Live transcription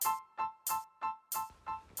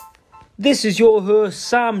This is your host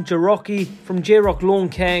Sam Jarocki from J-Rock Lawn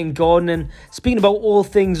Care and Gardening, speaking about all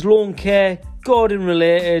things lawn care, garden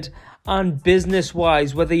related and business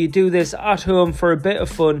wise, whether you do this at home for a bit of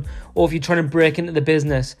fun or if you're trying to break into the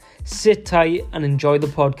business. Sit tight and enjoy the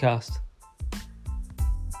podcast.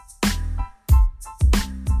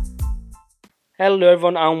 Hello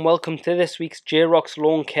everyone and welcome to this week's J-Rock's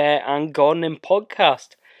Lawn Care and Gardening podcast.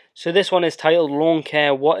 So this one is titled Lawn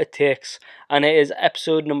Care, What It Takes, and it is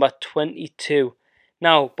episode number 22.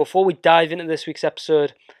 Now, before we dive into this week's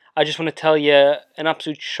episode, I just want to tell you an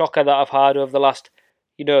absolute shocker that I've had over the last,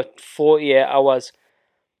 48 hours.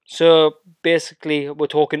 So basically, we're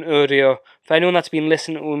talking audio. For anyone that's been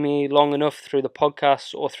listening to me long enough through the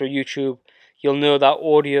podcast or through YouTube, you'll know that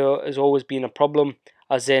audio has always been a problem,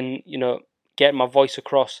 as in, getting my voice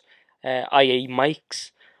across, i.e.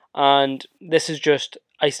 mics. And this is just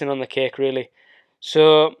icing on the cake, really.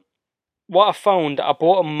 So what I found, I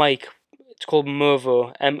bought a mic. It's called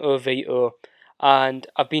Movo, M-O-V-O, and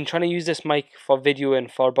I've been trying to use this mic for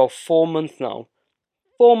videoing for about 4 months now.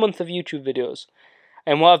 4 months of YouTube videos.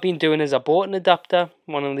 And what I've been doing is I bought an adapter,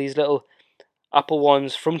 one of these little Apple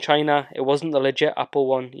ones from China. It wasn't the legit Apple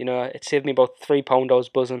one, it saved me about £3 I was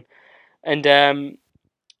buzzing. And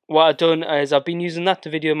what I've done is I've been using that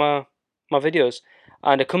to video my videos.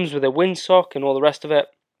 And it comes with a windsock and all the rest of it.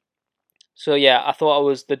 So yeah, I thought I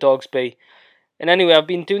was the dog's bee. And anyway, I've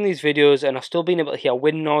been doing these videos and I've still been able to hear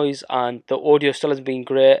wind noise and the audio still hasn't been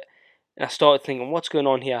great. And I started thinking, what's going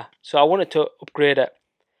on here? So I wanted to upgrade it.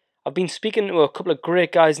 I've been speaking to a couple of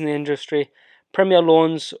great guys in the industry, Premier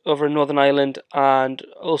Lawns over in Northern Ireland and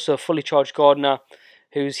also Fully Charged Gardener,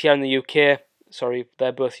 who's here in the UK. Sorry,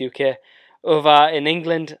 they're both UK. Over in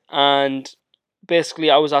England, and basically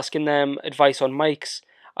I was asking them advice on mics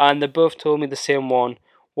and they both told me the same one.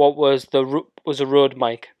 What was a Rode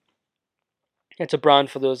mic. It's a brand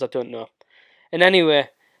for those that don't know. And anyway,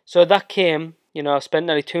 so that came, I spent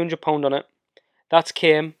nearly £200 on it. That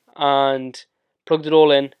came and plugged it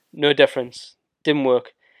all in, no difference, didn't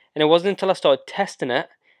work. And it wasn't until I started testing it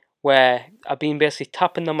where I've been basically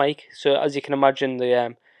tapping the mic. So as you can imagine,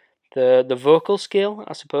 the vocal scale,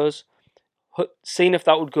 I suppose, seeing if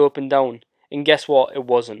that would go up and down. And guess what? It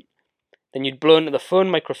wasn't. Then you'd blow into the phone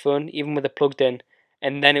microphone, even with it plugged in,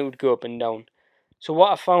 and then it would go up and down. So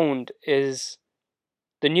what I found is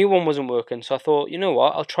the new one wasn't working. So I thought, you know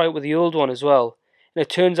what? I'll try it with the old one as well. And it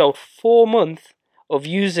turns out 4 months of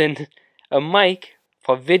using a mic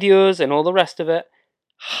for videos and all the rest of it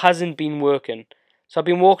hasn't been working. So I've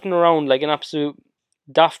been walking around like an absolute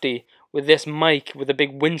dafty with this mic with a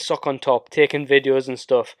big windsock on top, taking videos and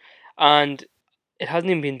stuff. And it hasn't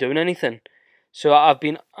even been doing anything. So I've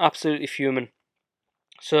been absolutely fuming.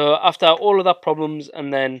 So after all of that problems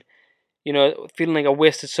and then, feeling like I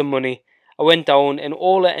wasted some money, I went down and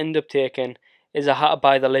all I ended up taking is I had to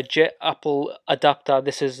buy the legit Apple adapter.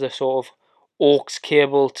 This is the sort of aux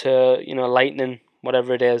cable to, lightning,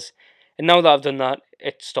 whatever it is. And now that I've done that,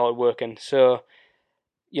 it started working. So,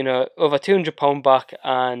 over £200 back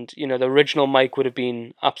and, the original mic would have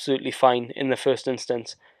been absolutely fine in the first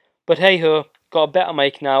instance. But hey ho, got a better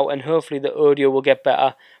mic now and hopefully the audio will get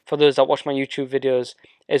better for those that watch my YouTube videos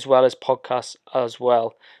as well as podcasts as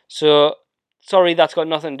well. So, sorry that's got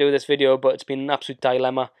nothing to do with this video, but it's been an absolute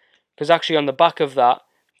dilemma. Because actually on the back of that,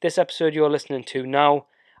 this episode you're listening to now,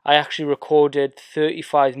 I actually recorded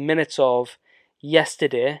 35 minutes of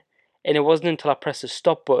yesterday, and it wasn't until I pressed the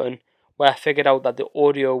stop button where I figured out that the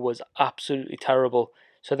audio was absolutely terrible.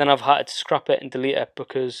 So then I've had to scrap it and delete it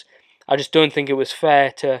because I just don't think it was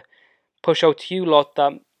fair to push out to you lot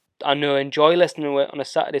that I know enjoy listening to it on a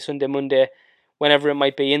Saturday, Sunday, Monday, whenever it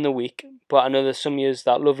might be in the week. But I know there's some of you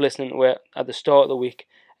that love listening to it at the start of the week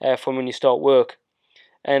from when you start work.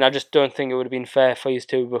 And I just don't think it would have been fair for you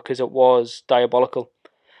two because it was diabolical.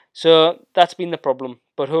 So that's been the problem.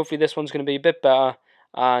 But hopefully this one's going to be a bit better.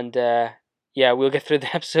 And we'll get through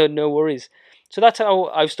the episode, no worries. So that's how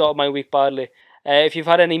I've started my week badly. If you've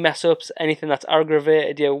had any mess ups, anything that's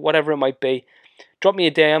aggravated you, whatever it might be, drop me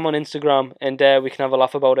a DM on Instagram and we can have a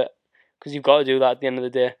laugh about it. Because you've got to do that at the end of the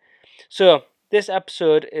day. So, this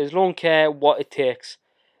episode is Lawn Care, What It Takes.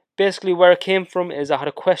 Basically, where it came from is I had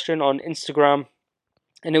a question on Instagram.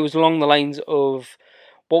 And it was along the lines of,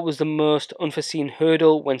 what was the most unforeseen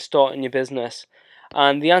hurdle when starting your business?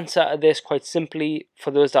 And the answer to this, quite simply, for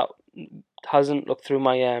those that hasn't looked through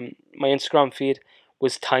my Instagram feed,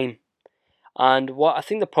 was time. And what I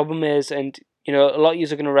think the problem is, and a lot of you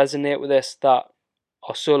are going to resonate with this, that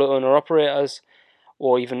are solo owner operators,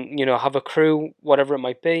 or even have a crew, whatever it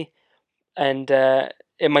might be, and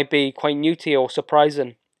it might be quite new to you or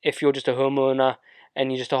surprising if you're just a homeowner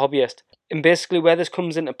and you're just a hobbyist. And basically where this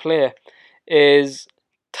comes into play is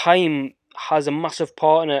time has a massive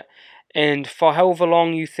part in it. And for however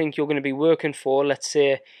long you think you're going to be working for, let's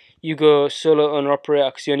say you go solo owner operator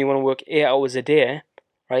because you only want to work 8 hours a day,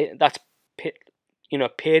 right? That's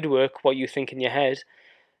paid work, what you think in your head.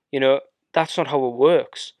 That's not how it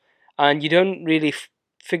works. And you don't really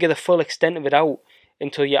figure the full extent of it out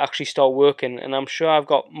until you actually start working. And I'm sure I've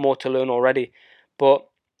got more to learn already. But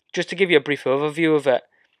just to give you a brief overview of it,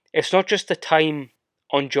 it's not just the time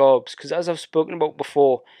on jobs, because as I've spoken about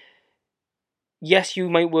before, yes, you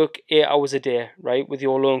might work 8 hours a day, right, with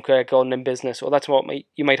your lawn care gardening business, or that's what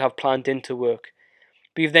you might have planned into work.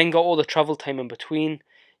 But you've then got all the travel time in between.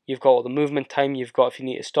 You've got all the movement time. You've got if you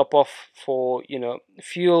need to stop off for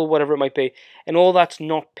fuel, whatever it might be, and all that's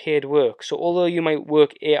not paid work. So although you might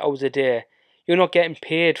work 8 hours a day, you're not getting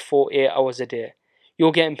paid for 8 hours a day.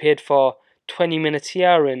 You're getting paid for 20 minutes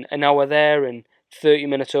here and an hour there and 30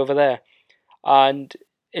 minutes over there. And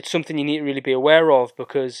it's something you need to really be aware of,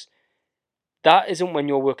 because that isn't when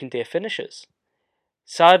your working day finishes.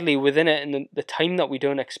 Sadly, within it, and the time that we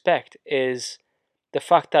don't expect is the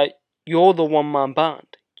fact that you're the one-man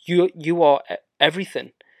band. You are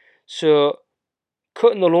everything. So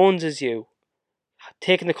cutting the lawns is you.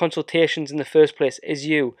 Taking the consultations in the first place is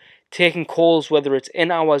you. Taking calls, whether it's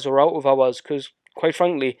in hours or out of hours, because quite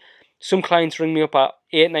frankly, some clients ring me up at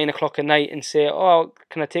 8, 9 o'clock at night and say, oh,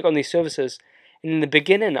 can I take on these services? And in the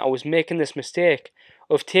beginning, I was making this mistake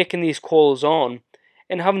of taking these calls on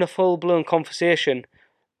and having a full-blown conversation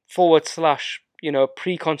 /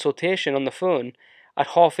 pre-consultation on the phone at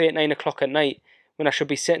 8:30, 9 o'clock at night, when I should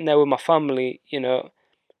be sitting there with my family,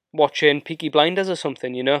 watching Peaky Blinders or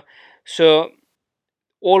something. So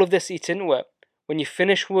all of this eats into it. When you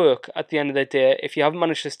finish work at the end of the day, if you haven't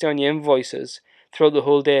managed to stay on your invoices throughout the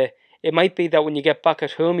whole day, it might be that when you get back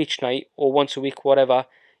at home each night or once a week, whatever,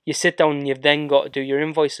 you sit down and you've then got to do your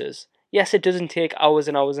invoices. Yes, it doesn't take hours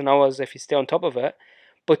and hours and hours if you stay on top of it,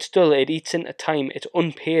 but still it eats into time. It's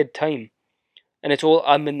unpaid time, and it's all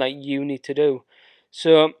admin that you need to do.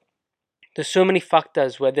 So there's so many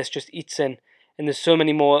factors where this just eats in, and there's so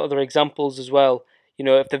many more other examples as well.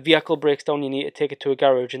 If the vehicle breaks down, you need to take it to a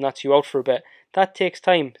garage, and that's you out for a bit. That takes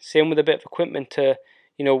time. Same with a bit of equipment to,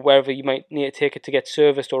 wherever you might need to take it to get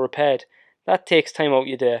serviced or repaired. That takes time out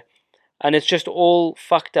your day. And it's just all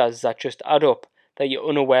factors that just add up that you're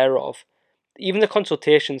unaware of. Even the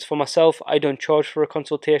consultations, for myself, I don't charge for a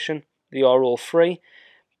consultation. They are all free.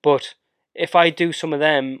 But if I do some of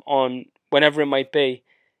them on whenever it might be,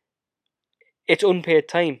 it's unpaid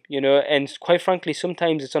time, and quite frankly,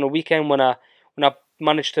 sometimes it's on a weekend when I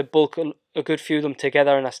manage to bulk a good few of them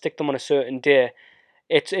together and I stick them on a certain day.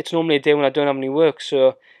 It's normally a day when I don't have any work,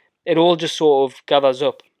 so it all just sort of gathers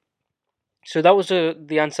up. So that was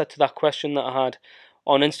the answer to that question that I had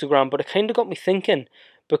on Instagram, but it kind of got me thinking,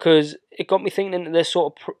 because it got me thinking into this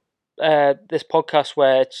sort of this podcast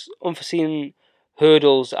where it's unforeseen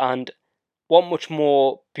hurdles and what much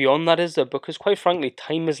more beyond that is there, because quite frankly,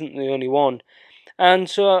 time isn't the only one. And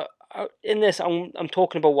so in this, I'm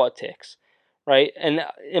talking about what it takes, right? And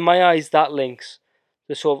in my eyes, that links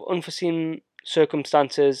the sort of unforeseen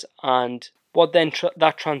circumstances and what then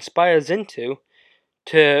that transpires into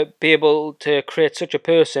to be able to create such a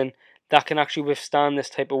person that can actually withstand this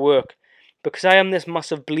type of work. Because I am this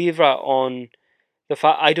massive believer on the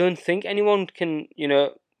fact I don't think anyone can,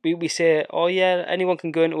 we say, oh yeah, anyone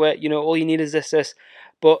can go into it, all you need is this.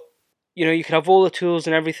 But, you can have all the tools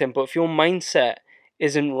and everything, but if your mindset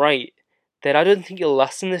isn't right, then I don't think you'll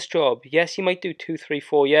last in this job. Yes, you might do 2, 3,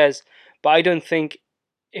 4 years, but I don't think,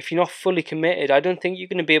 if you're not fully committed, I don't think you're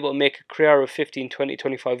going to be able to make a career of 15, 20,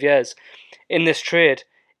 25 years in this trade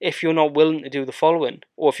if you're not willing to do the following,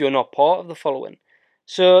 or if you're not part of the following.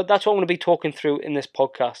 So that's what I'm going to be talking through in this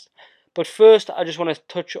podcast. But first, I just want to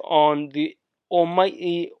touch on the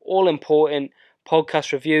almighty, all-important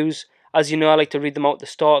podcast reviews. As you know, I like to read them out at the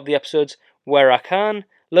start of the episodes where I can.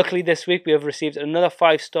 Luckily, this week we have received another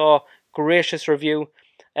 5-star gracious review,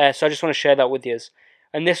 so I just want to share that with you.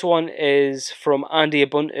 And this one is from Andy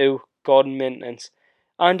Ubuntu Garden Maintenance.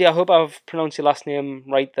 Andy, I hope I've pronounced your last name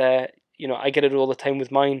right there. I get it all the time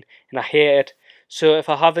with mine, and I hate it. So if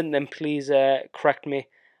I haven't, then please correct me,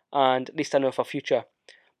 and at least I know for future.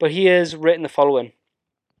 But he has written the following.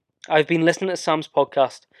 I've been listening to Sam's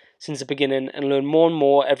podcast since the beginning and learn more and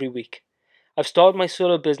more every week. I've started my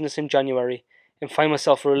solo business in January and find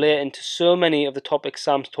myself relating to so many of the topics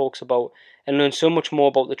Sam talks about and learn so much more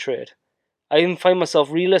about the trade. I even find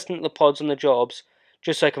myself re-listening to the pods on the jobs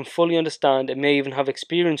just so I can fully understand and may even have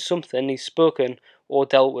experienced something he's spoken or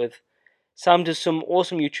dealt with. Sam does some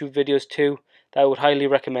awesome YouTube videos too that I would highly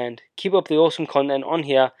recommend. Keep up the awesome content on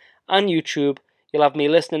here and YouTube. You'll have me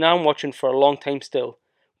listening and watching for a long time still.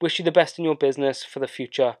 Wish you the best in your business for the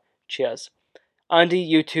future. Cheers. Andy,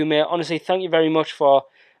 you too, mate. Honestly, thank you very much for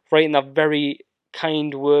writing that very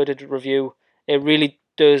kind worded review. It really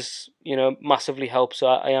does, massively help. So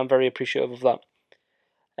I am very appreciative of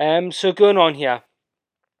that. So going on here.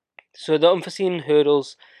 So the unforeseen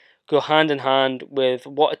hurdles go hand in hand with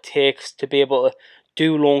what it takes to be able to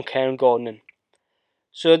do lawn care and gardening.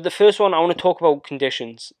 So the first one, I want to talk about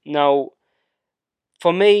conditions. Now,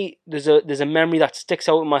 for me, there's a memory that sticks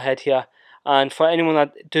out in my head here. And for anyone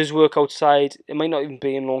that does work outside, it might not even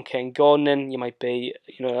be in lawn care and gardening. You might be,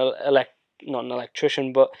 not an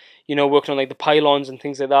electrician, but working on like the pylons and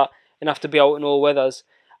things like that, and have to be out in all weathers.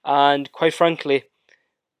 And quite frankly,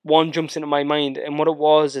 one jumps into my mind, and what it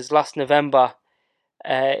was is last November.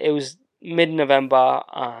 It was mid-November,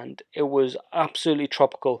 and it was absolutely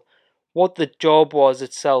tropical. What the job was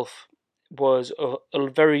itself was a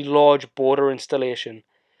very large border installation.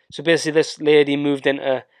 So basically, this lady moved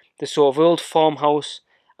into this sort of old farmhouse,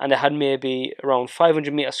 and it had maybe around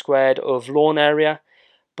 500 metres squared of lawn area.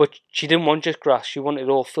 But she didn't want just grass; she wanted it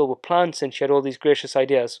all filled with plants, and she had all these gracious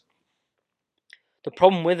ideas. The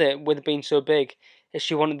problem with it being so big, is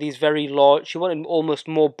she wanted these very large. She wanted almost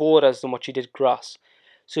more borders than what she did grass.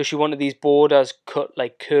 So she wanted these borders cut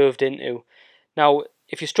like curved into. Now,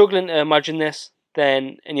 if you're struggling to imagine this,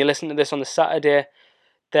 then and you're listening to this on the Saturday,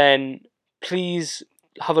 then please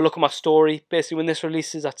have a look at my story. Basically, when this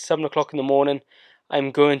releases at 7 o'clock in the morning,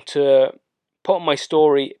 I'm going to put on my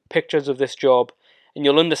story pictures of this job, and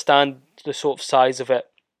you'll understand the sort of size of it.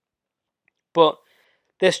 But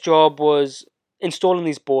this job was installing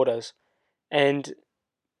these borders, and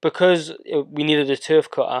because we needed a turf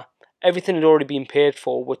cutter, everything had already been paid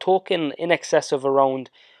for. We're talking in excess of around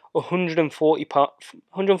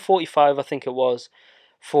 145, I think it was,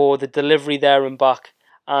 for the delivery there and back,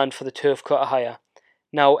 and for the turf cutter hire.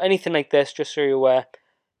 Now, anything like this, just so you're aware,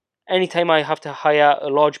 anytime I have to hire a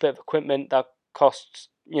large bit of equipment that costs,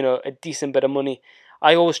 a decent bit of money,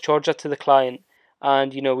 I always charge that to the client,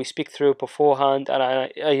 and we speak through it beforehand, and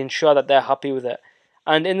I ensure that they're happy with it.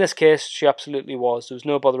 And in this case, she absolutely was. There was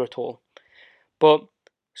no bother at all. But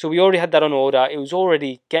so we already had that on order. It was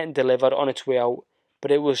already getting delivered on its way out,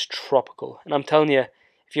 but it was tropical. And I'm telling you,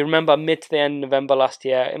 if you remember mid to the end of November last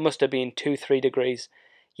year, it must have been 2-3 degrees.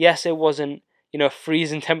 Yes, it wasn't,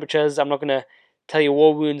 freezing temperatures. I'm not going to tell you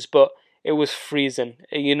war wounds, but it was freezing.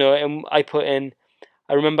 And I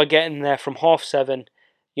remember getting there from 7:30.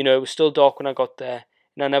 It was still dark when I got there,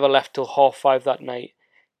 and I never left till 5:30 that night.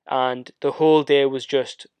 And the whole day was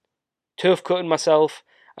just turf cutting myself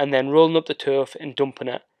and then rolling up the turf and dumping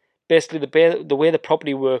it. Basically, the way the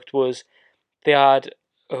property worked was they had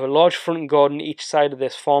a large front garden each side of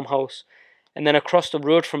this farmhouse, and then across the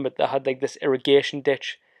road from it they had like this irrigation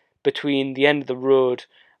ditch between the end of the road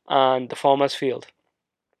and the farmer's field.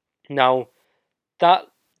 Now, that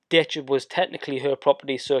ditch was technically her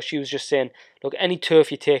property, so she was just saying, look, any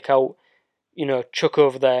turf you take out, chuck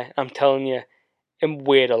over there. I'm telling you, it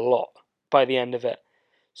weighed a lot by the end of it.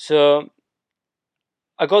 So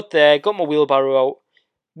I got there, got my wheelbarrow out,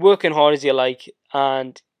 working hard as you like,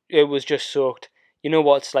 and it was just soaked. You know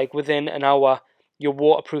what it's like, within an hour, your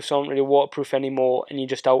waterproofs aren't really waterproof anymore, and you're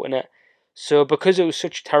just out in it. So because it was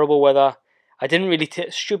such terrible weather, I didn't really,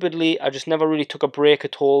 stupidly, I just never really took a break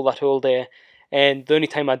at all that whole day. And the only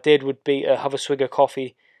time I did would be to have a swig of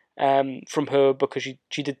coffee from her, because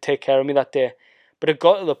she did take care of me that day. But it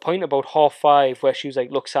got to the point about 5:30 where she was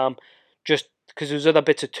like, look, Sam, just because there was other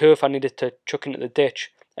bits of turf I needed to chuck into the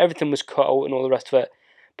ditch. Everything was cut out and all the rest of it.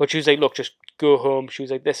 But she was like, look, just go home. She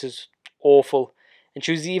was like, this is awful. And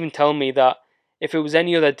she was even telling me that if it was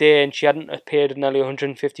any other day and she hadn't paid nearly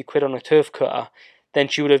 150 quid on a turf cutter, then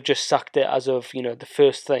she would have just sacked it as of, the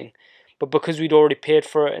first thing. But because we'd already paid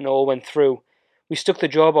for it and it all went through, we stuck the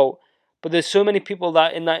job out. But there's so many people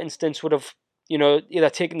that in that instance would have, either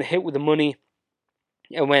taken the hit with the money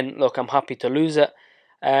and went, look, I'm happy to lose it,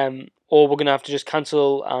 or we're going to have to just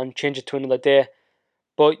cancel and change it to another day.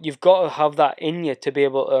 But you've got to have that in you to be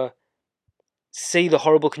able to see the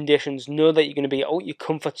horrible conditions, know that you're going to be out your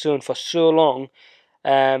comfort zone for so long.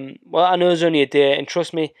 Well, I know it's only a day, and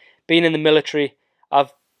trust me, being in the military,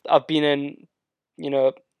 I've been in,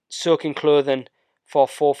 soaking clothing for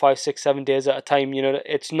 4, 5, 6, 7 days at a time.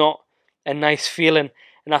 It's not a nice feeling,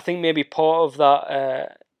 and I think maybe part of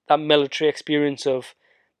that military experience of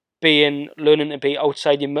learning to be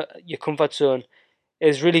outside your comfort zone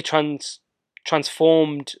is really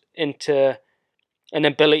transformed into an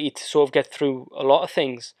ability to sort of get through a lot of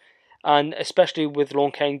things, and especially with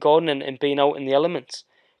lawn care and gardening and being out in the elements.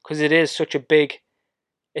 because it's such a big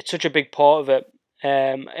part of it.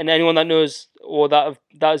 And anyone that knows or that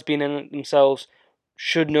has been in it themselves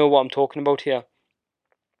should know what I'm talking about here.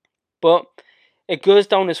 But it goes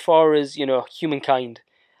down as far as, humankind.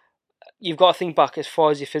 You've got to think back as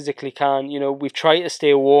far as you physically can. We've tried to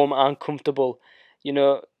stay warm and comfortable.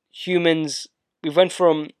 Humans, we've went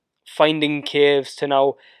from finding caves to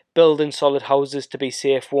now building solid houses to be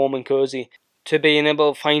safe, warm, and cozy, to being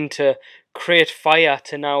able to create fire,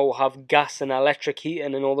 to now have gas and electric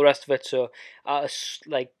heating and all the rest of it. So at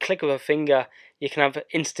a click of a finger, you can have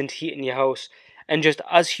instant heat in your house. And just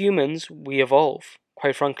as humans, we evolve.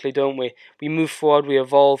 Quite frankly, don't we? We move forward, we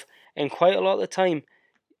evolve, and quite a lot of the time,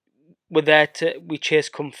 we chase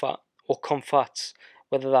comfort or comforts,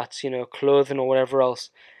 whether that's clothing or whatever else.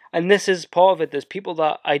 And this is part of it. There's people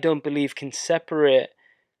that I don't believe can separate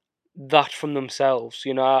that from themselves.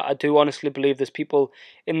 I do honestly believe there's people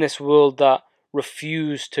in this world that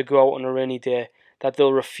refuse to go out on a rainy day, that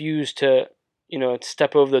they'll refuse to,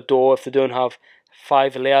 step over the door if they don't have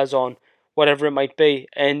 5 layers on, whatever it might be.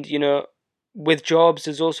 And, with jobs,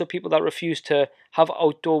 there's also people that refuse to have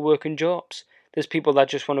outdoor working jobs. There's people that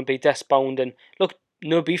just want to be desk bound, and look,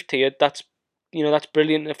 no beef to you. That's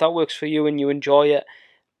brilliant. If that works for you and you enjoy it,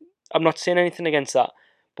 I'm not saying anything against that.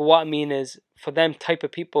 But what I mean is, for them type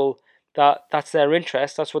of people, that's their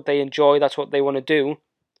interest, that's what they enjoy, that's what they want to do.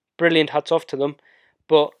 Brilliant, hats off to them.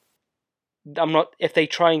 But if they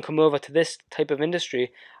try and come over to this type of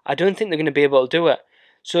industry, I don't think they're going to be able to do it.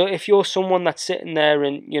 So if you're someone that's sitting there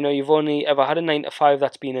and you've only ever had a 9 to 5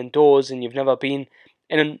 that's been indoors, and you've never been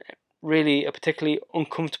in a particularly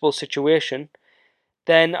uncomfortable situation,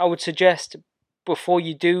 then I would suggest, before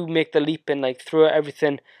you do make the leap and throw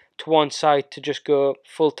everything to one side to just go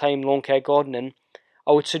full-time lawn care gardening,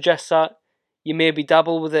 I would suggest that you maybe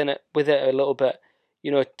dabble with it a little bit.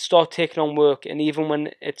 Start taking on work, and even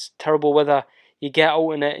when it's terrible weather, you get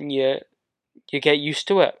out in it and you get used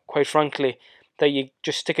to it, quite frankly, that you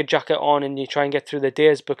just stick a jacket on and you try and get through the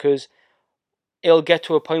days, because it'll get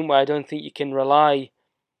to a point where I don't think you can rely,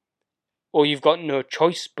 or you've got no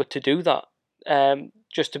choice but to do that,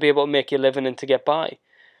 just to be able to make your living and to get by.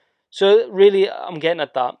 So really, I'm getting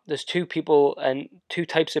at that. There's two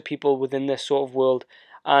types of people within this sort of world,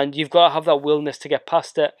 and you've got to have that willingness to get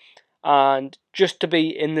past it, and just to be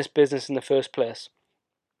in this business in the first place.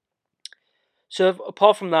 So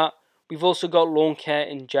apart from that, we've also got lawn care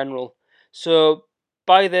in general. So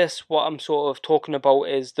by this, what I'm sort of talking about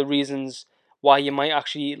is the reasons why you might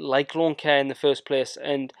actually like lawn care in the first place.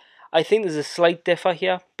 And I think there's a slight differ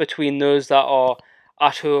here between those that are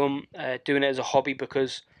at home doing it as a hobby,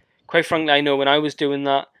 because quite frankly, I know when I was doing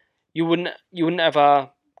that, you wouldn't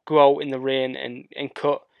ever go out in the rain and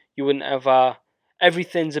cut. You wouldn't ever.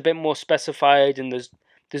 Everything's a bit more specified, and there's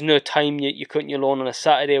no time you're cutting your lawn on a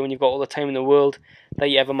Saturday when you've got all the time in the world that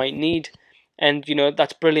you ever might need. And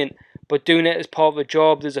that's brilliant. But doing it as part of a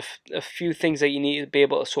job, there's a few things that you need to be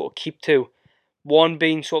able to sort of keep to. One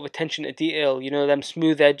being sort of attention to detail. Them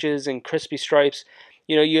smooth edges and crispy stripes.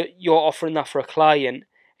 You're offering that for a client,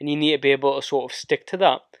 and you need to be able to sort of stick to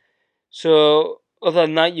that. So other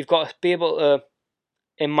than that, you've got to be able to,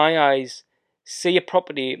 in my eyes, see a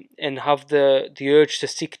property and have the urge to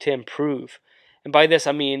seek to improve. And by this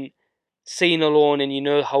I mean seeing a lawn and you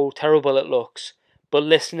know how terrible it looks, but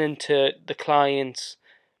listening to the client's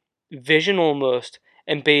vision almost,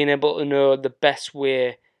 and being able to know the best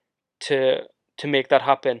way to make that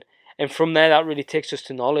happen. And from there, that really takes us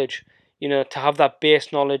to knowledge. To have that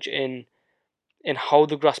base knowledge in how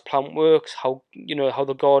the grass plant works, how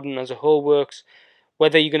the garden as a whole works.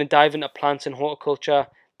 Whether you're going to dive into plants and horticulture,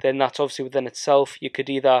 then that's obviously within itself. You could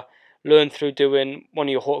either learn through doing one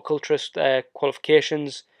of your horticulturist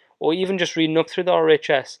qualifications, or even just reading up through the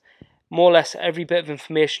RHS. More or less every bit of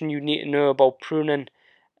information you need to know about pruning,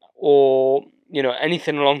 or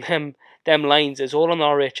anything along them lines, is all on the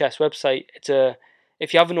RHS website.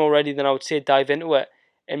 If you haven't already, then I would say dive into it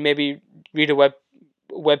and maybe read a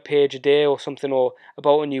web page a day or something, or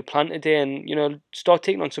about a new plant a day, and start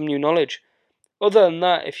taking on some new knowledge. Other than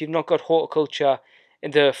that, if you've not got horticulture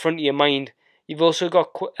in the front of your mind, you've also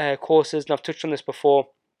got courses, and I've touched on this before,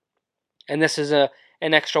 and this is an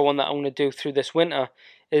extra one that I'm going to do through this winter,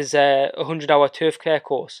 is a 100-hour turf care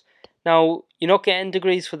course. Now, you're not getting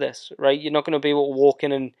degrees for this, right? You're not going to be able to walk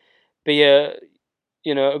in and be a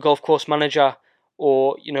golf course manager,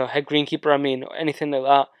 or head greenkeeper, or anything like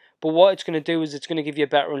that. But what it's going to do is it's going to give you a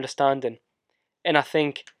better understanding. And I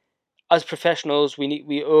think as professionals,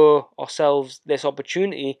 we owe ourselves this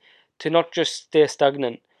opportunity to not just stay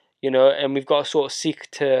stagnant, and we've got to sort of seek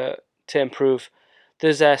to improve.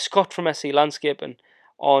 There's Scott from SE Landscaping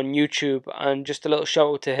on YouTube, and just a little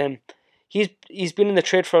shout out to him. He's been in the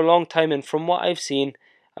trade for a long time, and from what I've seen,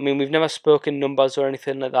 I mean, we've never spoken numbers or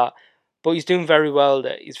anything like that, but he's doing very well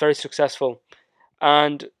there. He's very successful,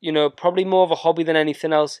 and probably more of a hobby than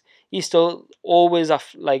anything else. He's still always have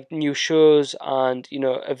like new shows and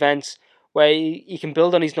events where he can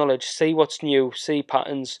build on his knowledge, see what's new, see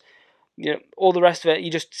patterns, all the rest of it. He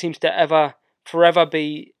just seems to forever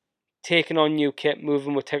be taking on new kit,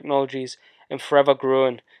 moving with technologies, and forever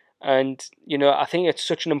growing. And I think it's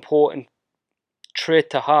such an important trait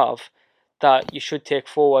to have that you should take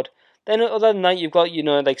forward. Then other than that, you've got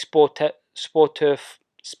like sport turf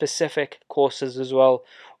specific courses as well,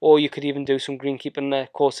 or you could even do some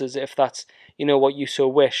greenkeeping courses if that's what you so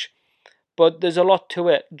wish. But there's a lot to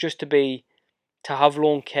it just to have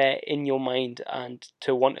lawn care in your mind and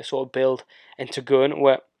to want to sort of build and to go into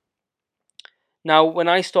it. Now, when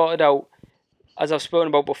I started out, as I've spoken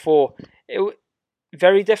about before, it was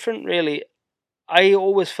very different really. I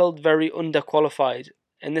always felt very underqualified,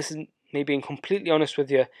 and this is me being completely honest with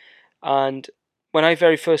you. And when I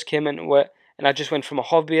very first came into it, and I just went from a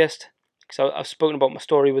hobbyist, because I've spoken about my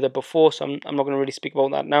story with it before, so I'm not going to really speak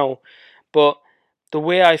about that now. But the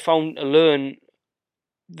way I found to learn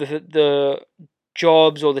the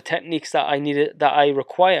jobs or the techniques that I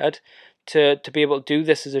required to be able to do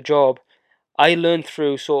this as a job, I learned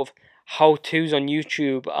through sort of how-tos on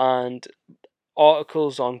YouTube and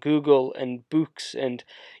articles on Google and books, and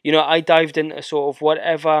I dived into sort of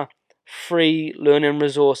whatever free learning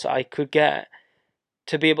resource I could get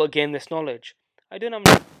to be able to gain this knowledge. I don't have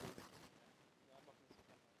everything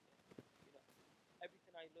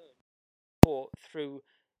I learned through,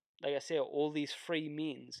 like I say, all these free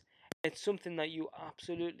means. It's something that you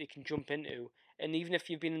absolutely can jump into, and even if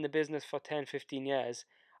you've been in the business for 10, 15 years,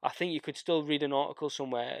 I think you could still read an article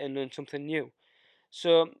somewhere and learn something new.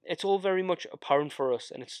 So it's all very much apparent for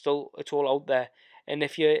us, and it's all out there. And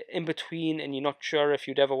if you're in between and you're not sure if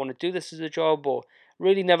you'd ever want to do this as a job, or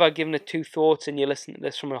really never given it two thoughts, and you listen to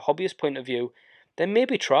this from a hobbyist point of view, then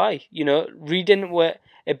maybe try, read into it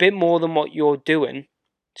a bit more than what you're doing.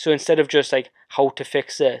 So instead of just like how to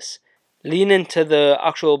fix this, lean into the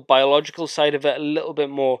actual biological side of it a little bit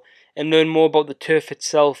more and learn more about the turf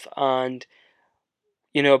itself, and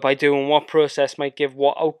by doing what process might give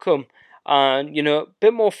what outcome, and a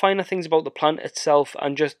bit more finer things about the plant itself,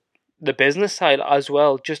 and just the business side as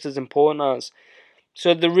well, just as important as.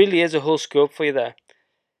 So there really is a whole scope for you there.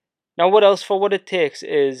 Now, what else for what it takes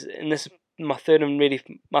is, and this is my third and really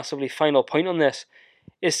massively final point on this,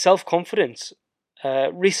 is self-confidence.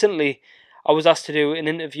 Recently, I was asked to do an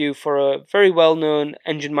interview for a very well-known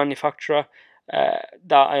engine manufacturer that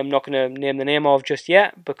I am not going to name the name of just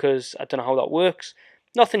yet, because I don't know how that works.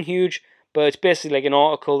 Nothing huge, but it's basically like an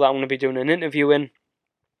article that I'm going to be doing an interview in.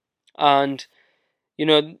 And,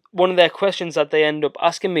 one of their questions that they end up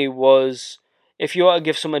asking me was, if you were to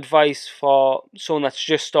give some advice for someone that's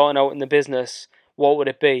just starting out in the business, what would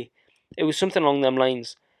it be? It was something along them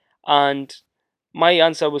lines. And my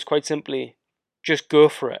answer was quite simply, just go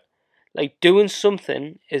for it. Like, doing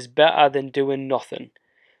something is better than doing nothing.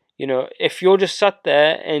 If you're just sat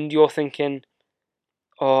there and you're thinking,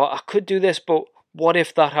 oh, I could do this, but what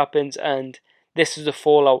if that happens and this is the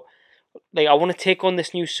fallout? Like, I want to take on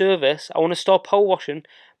this new service, I want to start power washing,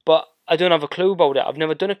 but I don't have a clue about it. I've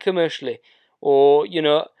never done it commercially. Or,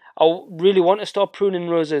 I really want to start pruning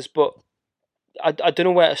roses, but I don't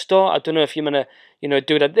know where to start. I don't know if you're going to,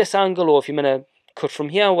 do it at this angle, or if you're going to cut from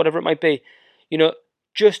here, whatever it might be.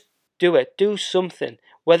 Just do it. Do something.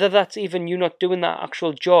 Whether that's even you not doing that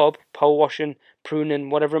actual job, power washing, pruning,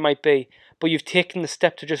 whatever it might be, but you've taken the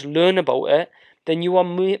step to just learn about it, then you are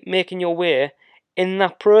making your way in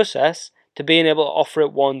that process to being able to offer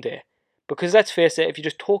it one day. Because let's face it, if you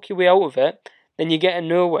just talk your way out of it, then you're getting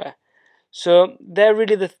nowhere. So they're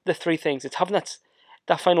really the three things. It's having that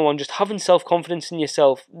final one, just having self-confidence in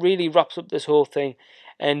yourself really wraps up this whole thing.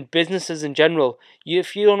 And businesses in general,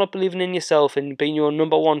 if you're not believing in yourself and being your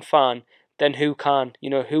number one fan, then who can?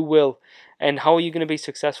 Who will? And how are you going to be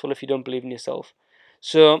successful if you don't believe in yourself?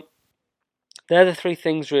 So they're the three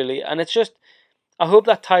things really. And it's just, I hope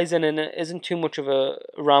that ties in and it isn't too much of a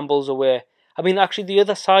rambles away. I mean, actually, the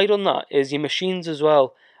other side on that is your machines as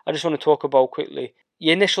well. I just want to talk about quickly.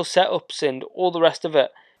 Your initial setups and all the rest of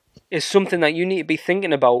it is something that you need to be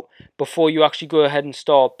thinking about before you actually go ahead and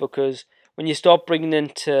start, because when you start bringing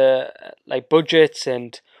into like budgets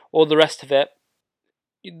and all the rest of it,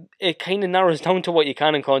 it kind of narrows down to what you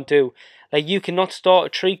can and can't do. Like, you cannot start a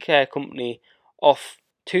tree care company off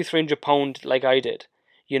 £200-300 like I did.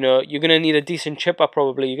 You're going to need a decent chipper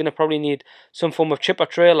probably. You're going to probably need some form of chipper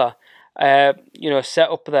trailer. set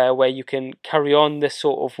up there where you can carry on this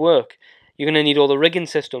sort of work. You're going to need all the rigging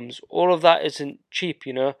systems. All of that isn't cheap,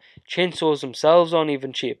 Chainsaws themselves aren't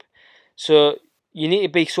even cheap. So you need to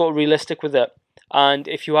be sort of realistic with it. And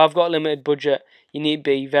if you have got a limited budget, you need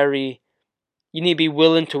to be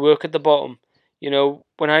willing to work at the bottom.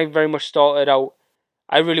 When I very much started out,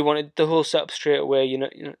 I really wanted the whole setup straight away,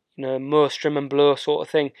 mow, trim and blow sort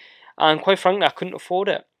of thing. And quite frankly, I couldn't afford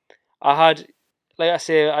it. I had, like I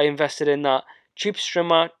say, I invested in that cheap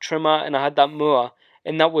trimmer, and I had that mower,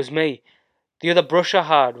 and that was me. The other brush I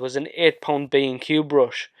had was an £8 B&Q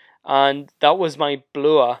brush, and that was my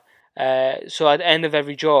blower. So at the end of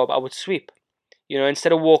every job, I would sweep.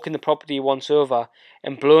 Instead of walking the property once over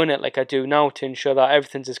and blowing it like I do now to ensure that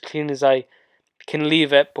everything's as clean as I can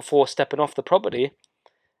leave it before stepping off the property,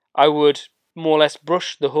 I would more or less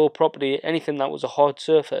brush the whole property, anything that was a hard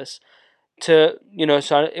surface, so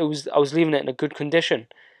I was leaving it in a good condition.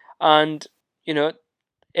 And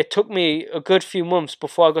it took me a good few months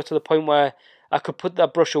before I got to the point where I could put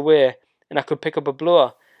that brush away and I could pick up a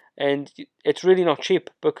blower. And it's really not cheap,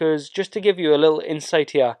 because just to give you a little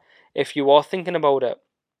insight here, if you are thinking about it,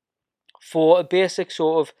 for a basic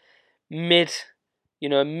sort of mid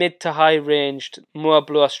to high ranged mower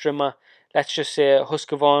blower strimmer, let's just say a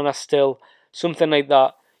Husqvarna Stihl, something like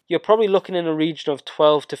that, you're probably looking in a region of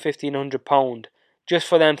 £1,200 to £1,500 just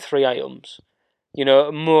for them three items.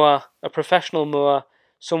 A mower, a professional mower,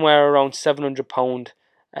 somewhere around £700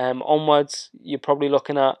 onwards. You're probably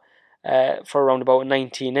looking at for around about a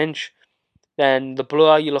 19-inch. Then the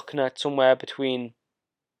blower, you're looking at somewhere between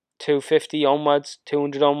 250 onwards,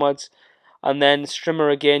 200 onwards. And then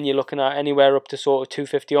strimmer again, you're looking at anywhere up to sort of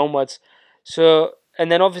 250 onwards. So,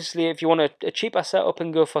 and then obviously if you want a cheaper setup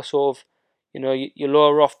and go for sort of, your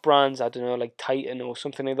lower off brands, I don't know, like Titan or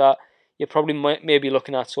something like that, you're probably maybe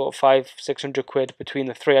looking at sort of £500-600 between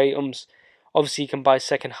the three items. Obviously you can buy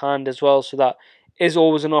second hand as well, so that is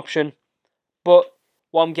always an option. But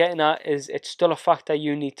what I'm getting at is it's still a factor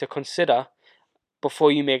you need to consider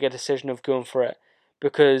before you make a decision of going for it.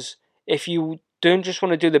 Because if you don't just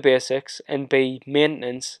want to do the basics and be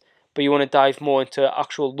maintenance, but you want to dive more into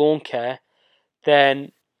actual lawn care,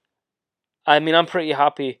 then I'm pretty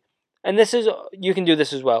happy. And you can do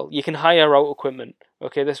this as well. You can hire out equipment.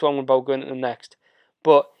 Okay, this one I'm about going into next.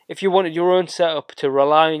 But if you wanted your own setup to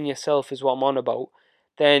rely on yourself, is what I'm on about,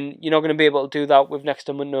 then you're not going to be able to do that with next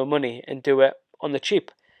to no money and do it on the cheap.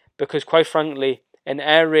 Because quite frankly, an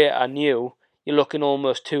aerator new, you're looking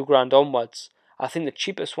almost £2,000 onwards. I think the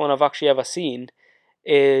cheapest one I've actually ever seen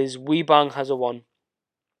is WeBang has a one,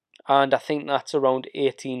 and I think that's around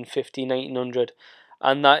 1850, 1900,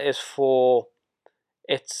 and that is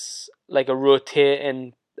it's like a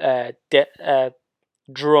rotating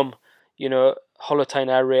drum, Holotyne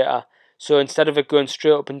aerator. So instead of it going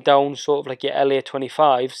straight up and down, sort of like your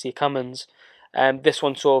LA25s, your Cummins, this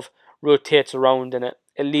one sort of rotates around, and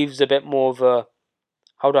it leaves a bit more of a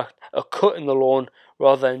cut in the lawn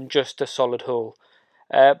rather than just a solid hole.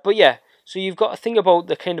 But yeah, so you've got to think about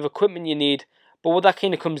the kind of equipment you need. But what that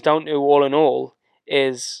kind of comes down to, all in all,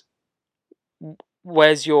 is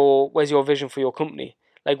where's your vision for your company?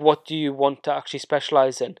 Like, what do you want to actually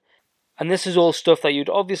specialize in? And this is all stuff that you'd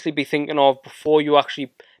obviously be thinking of before you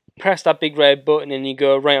actually press that big red button and you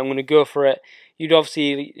go, right, I'm going to go for it. You'd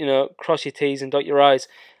obviously, cross your T's and dot your I's.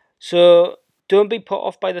 So don't be put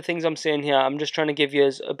off by the things I'm saying here. I'm just trying to give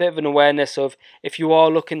you a bit of an awareness of, if you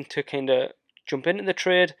are looking to kind of jump into the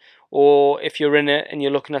trade, or if you're in it and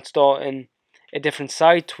you're looking at starting a different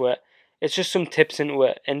side to it, it's just some tips into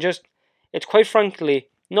it. And it's quite frankly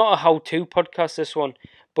not a how-to podcast, this one,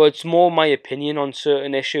 but it's more my opinion on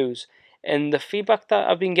certain issues. And the feedback that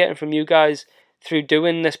I've been getting from you guys through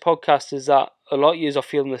doing this podcast is that a lot of you are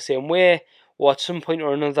feeling the same way, or at some point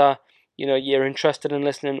or another, you're interested in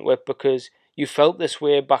listening to it because you felt this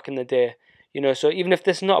way back in the day. So even if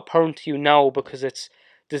this is not apparent to you now because there's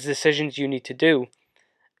decisions you need to do,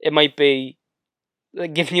 it might be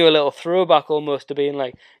giving you a little throwback almost to being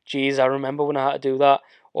like, geez, I remember when I had to do that,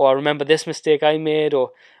 or I remember this mistake I made,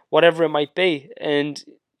 or whatever it might be. And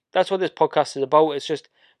that's what this podcast is about. It's just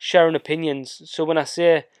sharing opinions. So when I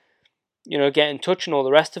say, get in touch and all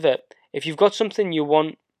the rest of it, if you've got something you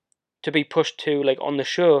want to be pushed to, like on the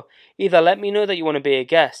show, either let me know that you want to be a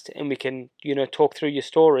guest and we can, talk through your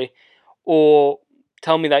story, or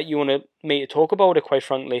tell me that you want me to talk about it, quite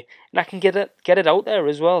frankly, and I can get it out there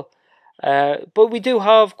as well. But we do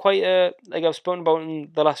have quite like I've spoken about in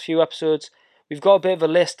the last few episodes, we've got a bit of a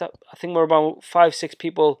list. I think we're about 5-6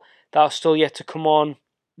 people that are still yet to come on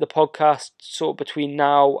the podcast, sort of between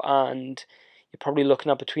now and, you're probably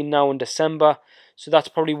looking at between now and December. So that's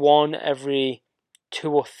probably one every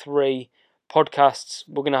 2 or 3 podcasts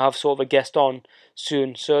we're going to have sort of a guest on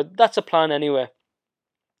soon. So that's a plan anyway.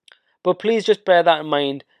 But please just bear that in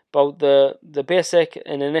mind about the basic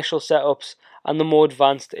and initial setups and the more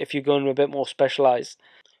advanced if you're going a bit more specialised.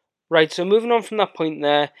 Right, so moving on from that point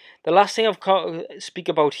there, the last thing I've got to speak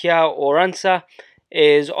about here or answer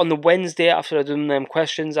is on the Wednesday after I'd done them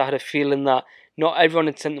questions, I had a feeling that not everyone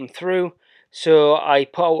had sent them through. So I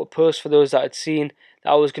put out a post for those that had seen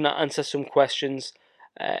that I was going to answer some questions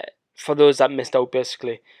for those that missed out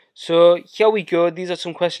basically. So here we go. These are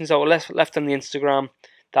some questions that were left on the Instagram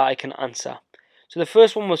that I can answer. So the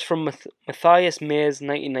first one was from Matthias Mays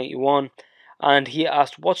 1991, and he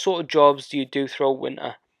asked, what sort of jobs do you do throughout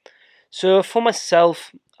winter? So for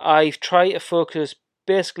myself, I've tried to focus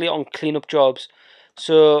basically on cleanup jobs.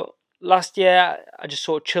 So last year, I just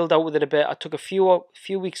sort of chilled out with it a bit. I took a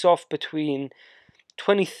few weeks off between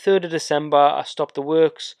 23rd of December. I stopped the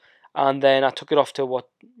works, and then I took it off to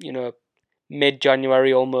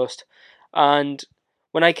mid-January almost. And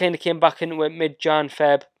when I kind of came back into it mid-Jan,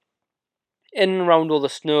 Feb, in and around all the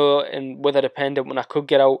snow and weather dependent when I could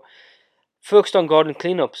get out, focused on garden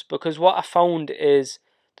cleanups, because what I found is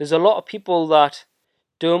there's a lot of people that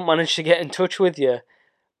don't manage to get in touch with you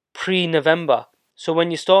pre-November. So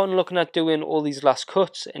when you're starting looking at doing all these last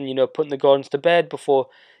cuts and putting the gardens to bed before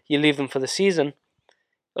you leave them for the season,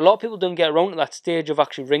 a lot of people don't get around to that stage of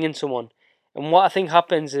actually ringing someone. And what I think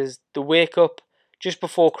happens is they wake up just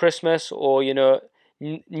before Christmas or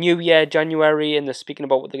New Year, January, and they're speaking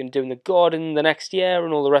about what they're going to do in the garden the next year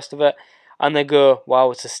and all the rest of it, and they go, wow,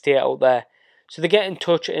 it's a state out there. So they get in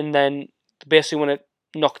touch and then they basically want it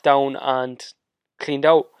knocked down and cleaned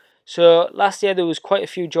out. So last year there was quite a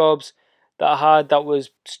few jobs that I had that was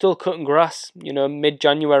still cutting grass,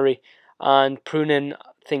 mid-January, and pruning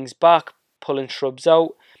things back, pulling shrubs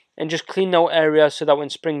out, and just cleaning out areas so that when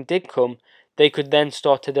spring did come, they could then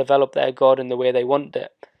start to develop their garden the way they wanted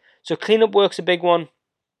it. So cleanup work's a big one.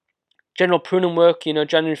 General pruning work,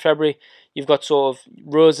 January, February, you've got sort of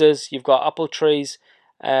roses, you've got apple trees,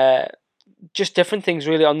 just different things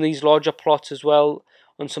really on these larger plots as well.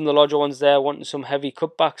 On some of the larger ones there, wanting some heavy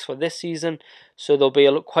cutbacks for this season. So there'll be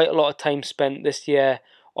quite a lot of time spent this year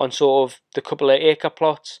on sort of the couple of acre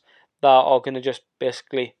plots that are going to just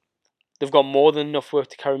basically, they've got more than enough work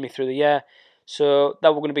to carry me through the year. So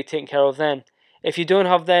that we're going to be taking care of then. If you don't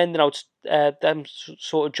have then I would them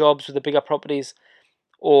sort of jobs with the bigger properties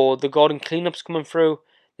or the garden cleanups coming through.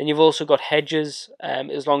 Then you've also got hedges,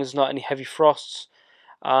 as long as there's not any heavy frosts,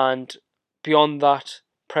 and beyond that,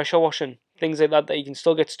 pressure washing, things like that you can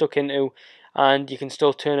still get stuck into, and you can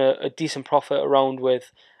still turn a decent profit around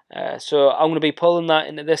with. So I'm going to be pulling that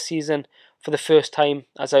into this season for the first time,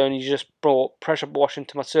 as I only just brought pressure washing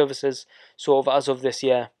to my services sort of as of this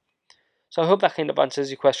year. So I hope that kind of answers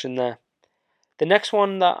your question there. The next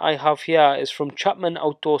one that I have here is from Chapman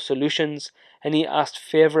Outdoor Solutions, and he asked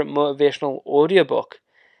favourite motivational audiobook.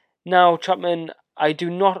 Now, Chapman, I do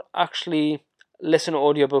not actually listen to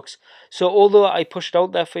audiobooks, so although I push it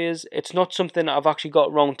out there for you, it's not something I've actually got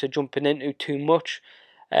around to jumping into too much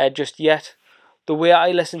just yet. The way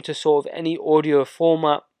I listen to sort of any audio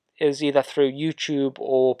format is either through YouTube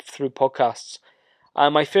or through podcasts.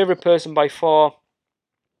 My favourite person by far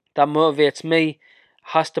that motivates me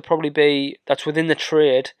has to probably be, that's within the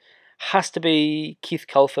trade, has to be Keith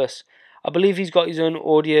Kalfas. I believe he's got his own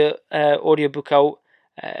audio book out,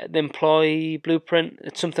 The Employee Blueprint.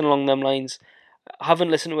 It's something along them lines. I haven't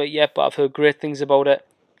listened to it yet, but I've heard great things about it.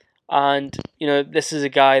 And this is a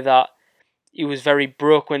guy that he was very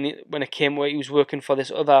broke when it came where he was working for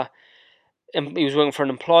this other. He was working for an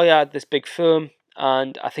employer at this big firm,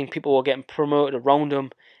 and I think people were getting promoted around him,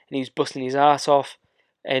 and he was busting his ass off.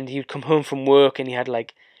 And he'd come home from work, and he had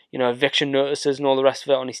eviction notices and all the rest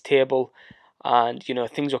of it on his table, and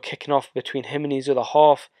things were kicking off between him and his other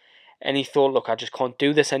half. And he thought, look, I just can't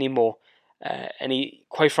do this anymore. And he,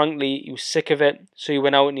 quite frankly, he was sick of it. So he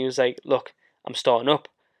went out and he was like, look, I'm starting up.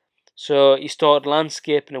 So he started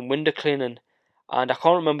landscaping and window cleaning, and I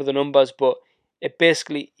can't remember the numbers, but it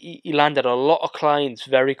basically, he landed a lot of clients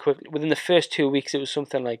very quickly. Within the first 2 weeks, it was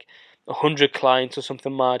something like 100 clients or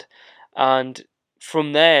something mad. And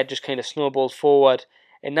from there, just kind of snowballed forward.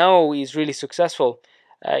 And now he's really successful.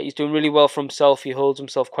 He's doing really well for himself. He holds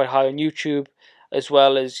himself quite high on YouTube, as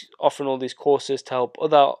well as offering all these courses to help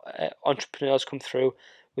other entrepreneurs come through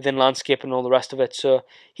within landscape and all the rest of it. So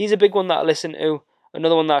he's a big one that I listen to.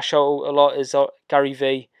 Another one that I shout out a lot is Gary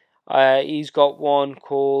Vee. He's got an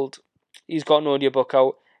audiobook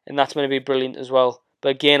out, and that's going to be brilliant as well. But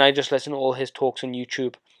again, I just listen to all his talks on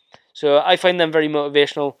YouTube. So I find them very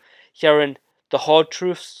motivational. Hearing the hard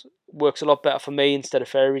truths works a lot better for me instead of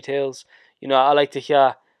fairy tales. I like to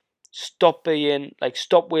hear stop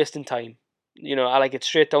wasting time. I like it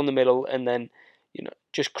straight down the middle, and then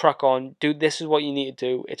just crack on. This is what you need to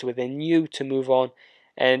do. It's within you to move on.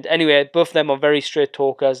 And anyway, both of them are very straight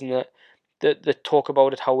talkers, and they talk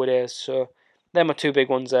about it how it is. So them are two big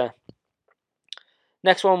ones there.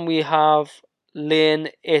 Next one we have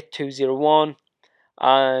Lane8201,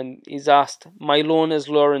 and he's asked, my lawn is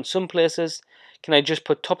lower in some places. Can I just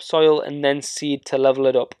put topsoil and then seed to level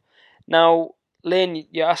it up? Now, Lane,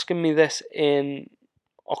 you're asking me this in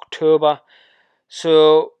October,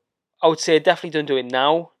 so I would say definitely don't do it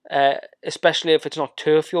now, especially if it's not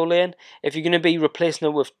turf you're laying. If you're going to be replacing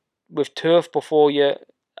it with turf before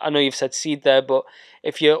I know you've said seed there, but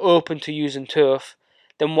if you're open to using turf,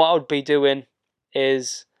 then what I would be doing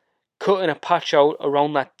is cutting a patch out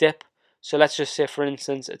around that dip. So let's just say, for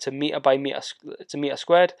instance, it's a meter by meter, it's a meter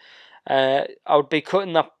squared. I would be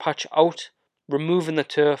cutting that patch out, removing the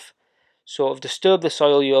turf, sort of disturb the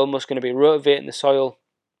soil. You're almost going to be rotivating the soil,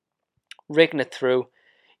 raking it through.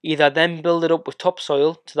 Either then build it up with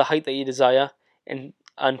topsoil to the height that you desire, and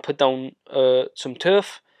put down some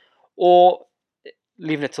turf, or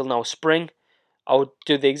leaving it till now spring. I would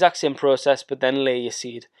do the exact same process, but then lay your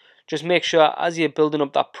seed. Just make sure as you're building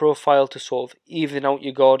up that profile to sort of even out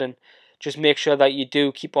your garden, just make sure that you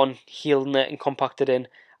do keep on healing it and compact it in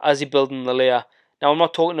as you're building the layer. Now I'm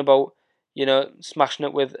not talking about, smashing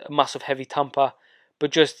it with a massive heavy tamper,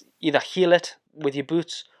 but just either heal it with your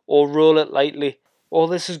boots or roll it lightly. All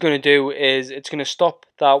this is going to do is it's going to stop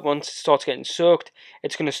that once it starts getting soaked,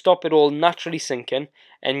 it's going to stop it all naturally sinking,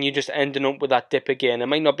 and you're just ending up with that dip again. It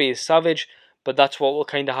might not be as savage, but that's what will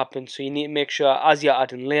kind of happen. So you need to make sure as you're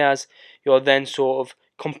adding layers, you're then sort of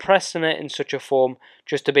compressing it in such a form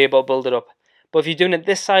just to be able to build it up. But if you're doing it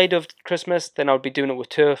this side of Christmas, then I would be doing it with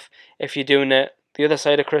turf. If you're doing it the other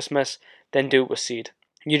side of Christmas, then do it with seed.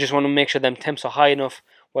 You just want to make sure them temps are high enough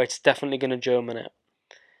where it's definitely going to germinate.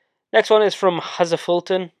 Next one is from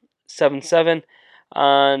Hazafulton77,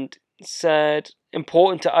 and said,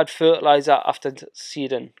 important to add fertilizer after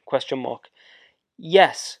seeding, ?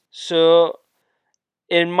 Yes. So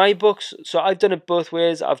in my books, so I've done it both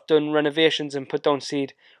ways. I've done renovations and put down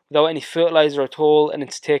seed without any fertilizer at all, and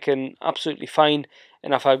it's taken absolutely fine,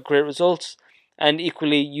 and I've had great results. And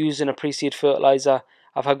equally, using a pre-seed fertilizer,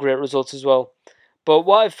 I've had great results as well. But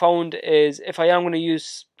what I've found is if I am going to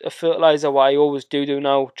use a fertilizer, what I always do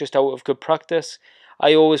now, just out of good practice,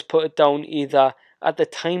 I always put it down either at the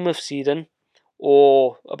time of seeding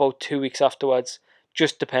or about 2 weeks afterwards,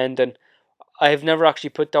 just depending. I have never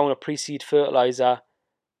actually put down a pre-seed fertilizer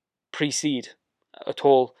pre-seed at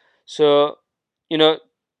all. So, you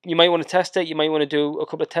might want to test it. You might want to do a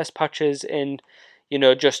couple of test patches in,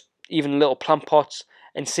 just even little plant pots,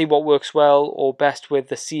 and see what works well or best with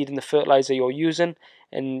the seed and the fertilizer you're using,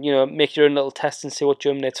 and make your own little test and see what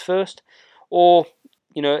germinates first. Or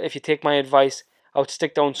if you take my advice, I would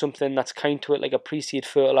stick down something that's kind to it, like a pre-seed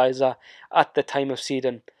fertilizer at the time of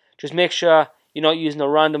seeding. Just make sure you're not using a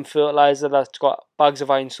random fertilizer that's got bags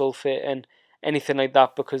of iron sulfate and anything like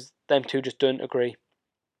that, because them two just don't agree.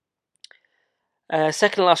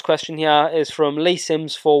 Second last question here is from Lee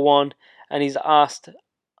Sims 41, and he's asked,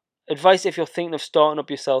 advice if you're thinking of starting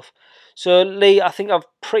up yourself. So Lee, I think I've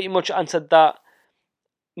pretty much answered that,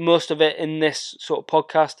 most of it, in this sort of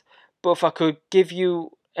podcast. But if I could give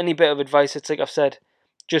you any bit of advice, it's like I've said,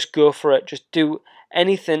 just go for it. Just do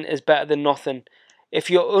anything is better than nothing. If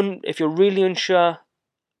you're really unsure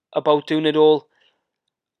about doing it all,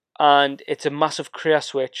 and it's a massive career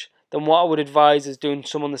switch, then what I would advise is doing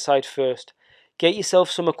some on the side first. Get yourself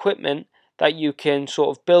some equipment that you can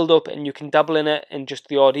sort of build up, and you can dabble in it in just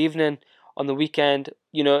the odd evening on the weekend.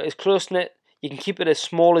 It's close knit. You can keep it as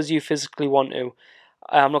small as you physically want to.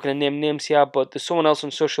 I'm not going to name names here, but there's someone else on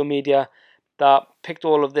social media that picked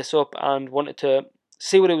all of this up and wanted to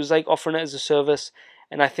see what it was like offering it as a service,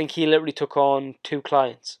 and I think he literally took on 2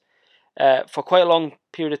 clients for quite a long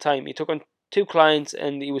period of time. He took on 2 clients,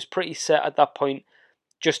 and he was pretty set at that point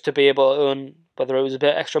just to be able to earn, whether it was a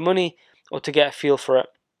bit extra money or to get a feel for it.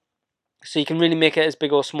 So you can really make it as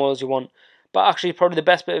big or small as you want. But actually, probably the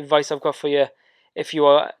best bit of advice I've got for you, if you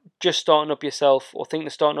are just starting up yourself or thinking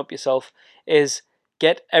of starting up yourself, is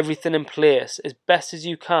get everything in place as best as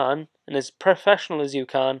you can and as professional as you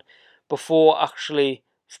can before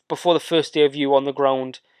the first day of you on the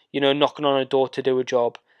ground, knocking on a door to do a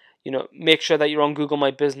job. Make sure that you're on Google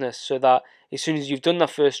My Business, so that as soon as you've done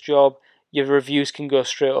that first job, your reviews can go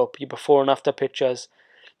straight up, your before and after pictures.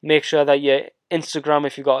 Make sure that your Instagram,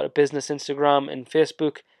 if you've got a business Instagram, and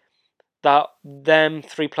Facebook, that them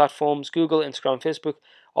 3 platforms, Google, Instagram, Facebook,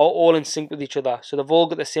 are all in sync with each other. So they've all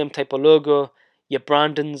got the same type of logo. your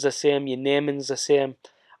branding's the same, your naming's the same,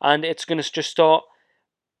 and it's going to just start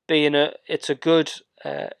being it's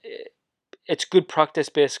good practice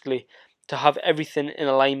basically to have everything in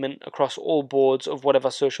alignment across all boards of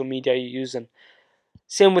whatever social media you're using.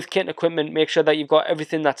 Same with kit and equipment, make sure that you've got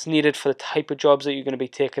everything that's needed for the type of jobs that you're going to be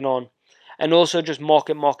taking on. And also just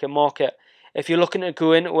market. If you're looking to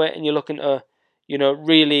go into it and you're looking to,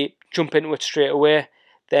 really jump into it straight away,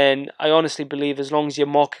 then I honestly believe as long as you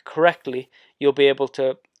market correctly, you'll be able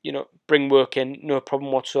to, bring work in, no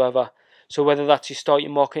problem whatsoever. So whether that's you start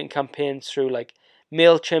your marketing campaigns through like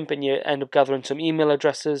MailChimp and you end up gathering some email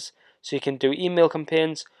addresses so you can do email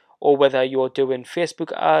campaigns, or whether you're doing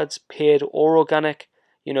Facebook ads, paid or organic,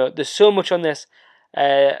 there's so much on this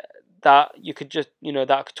that you could just,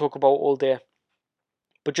 that I could talk about all day.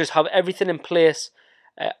 But just have everything in place,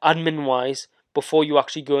 admin-wise, before you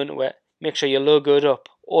actually go into it. Make sure you're logoed up,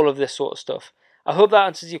 all of this sort of stuff. I hope that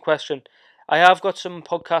answers your question. I have got some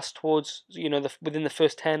podcasts towards, within the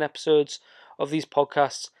first 10 episodes of these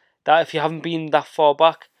podcasts that if you haven't been that far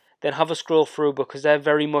back, then have a scroll through because they're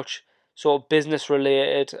very much sort of business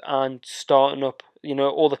related and starting up,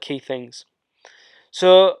 all the key things.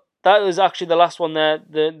 So that was actually the last one there.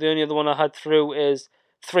 The only other one I had through is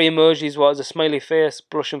 3 emojis. What is a smiley face,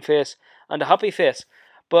 blushing face, and a happy face.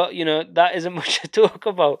 But that isn't much to talk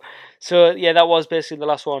about. So yeah, that was basically the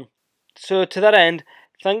last one. So to that end,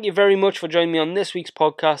 thank you very much for joining me on this week's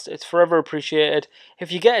podcast. It's forever appreciated.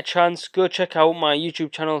 If you get a chance, go check out my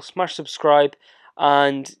YouTube channel, smash subscribe,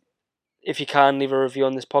 and if you can, leave a review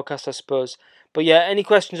on this podcast, I suppose. But yeah, any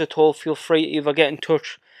questions at all, feel free to either get in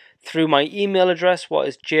touch through my email address, what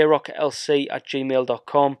is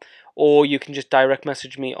jrocklc@gmail.com, or you can just direct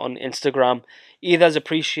message me on Instagram. Either is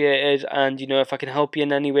appreciated, and if I can help you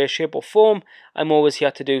in any way, shape or form, I'm always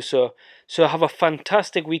here to do so. So have a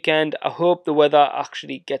fantastic weekend. I hope the weather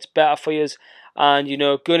actually gets better for you, and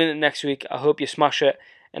going into next week, I hope you smash it,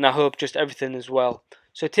 and I hope just everything is well.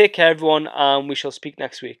 So take care everyone, and we shall speak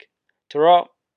next week. Ta-ra!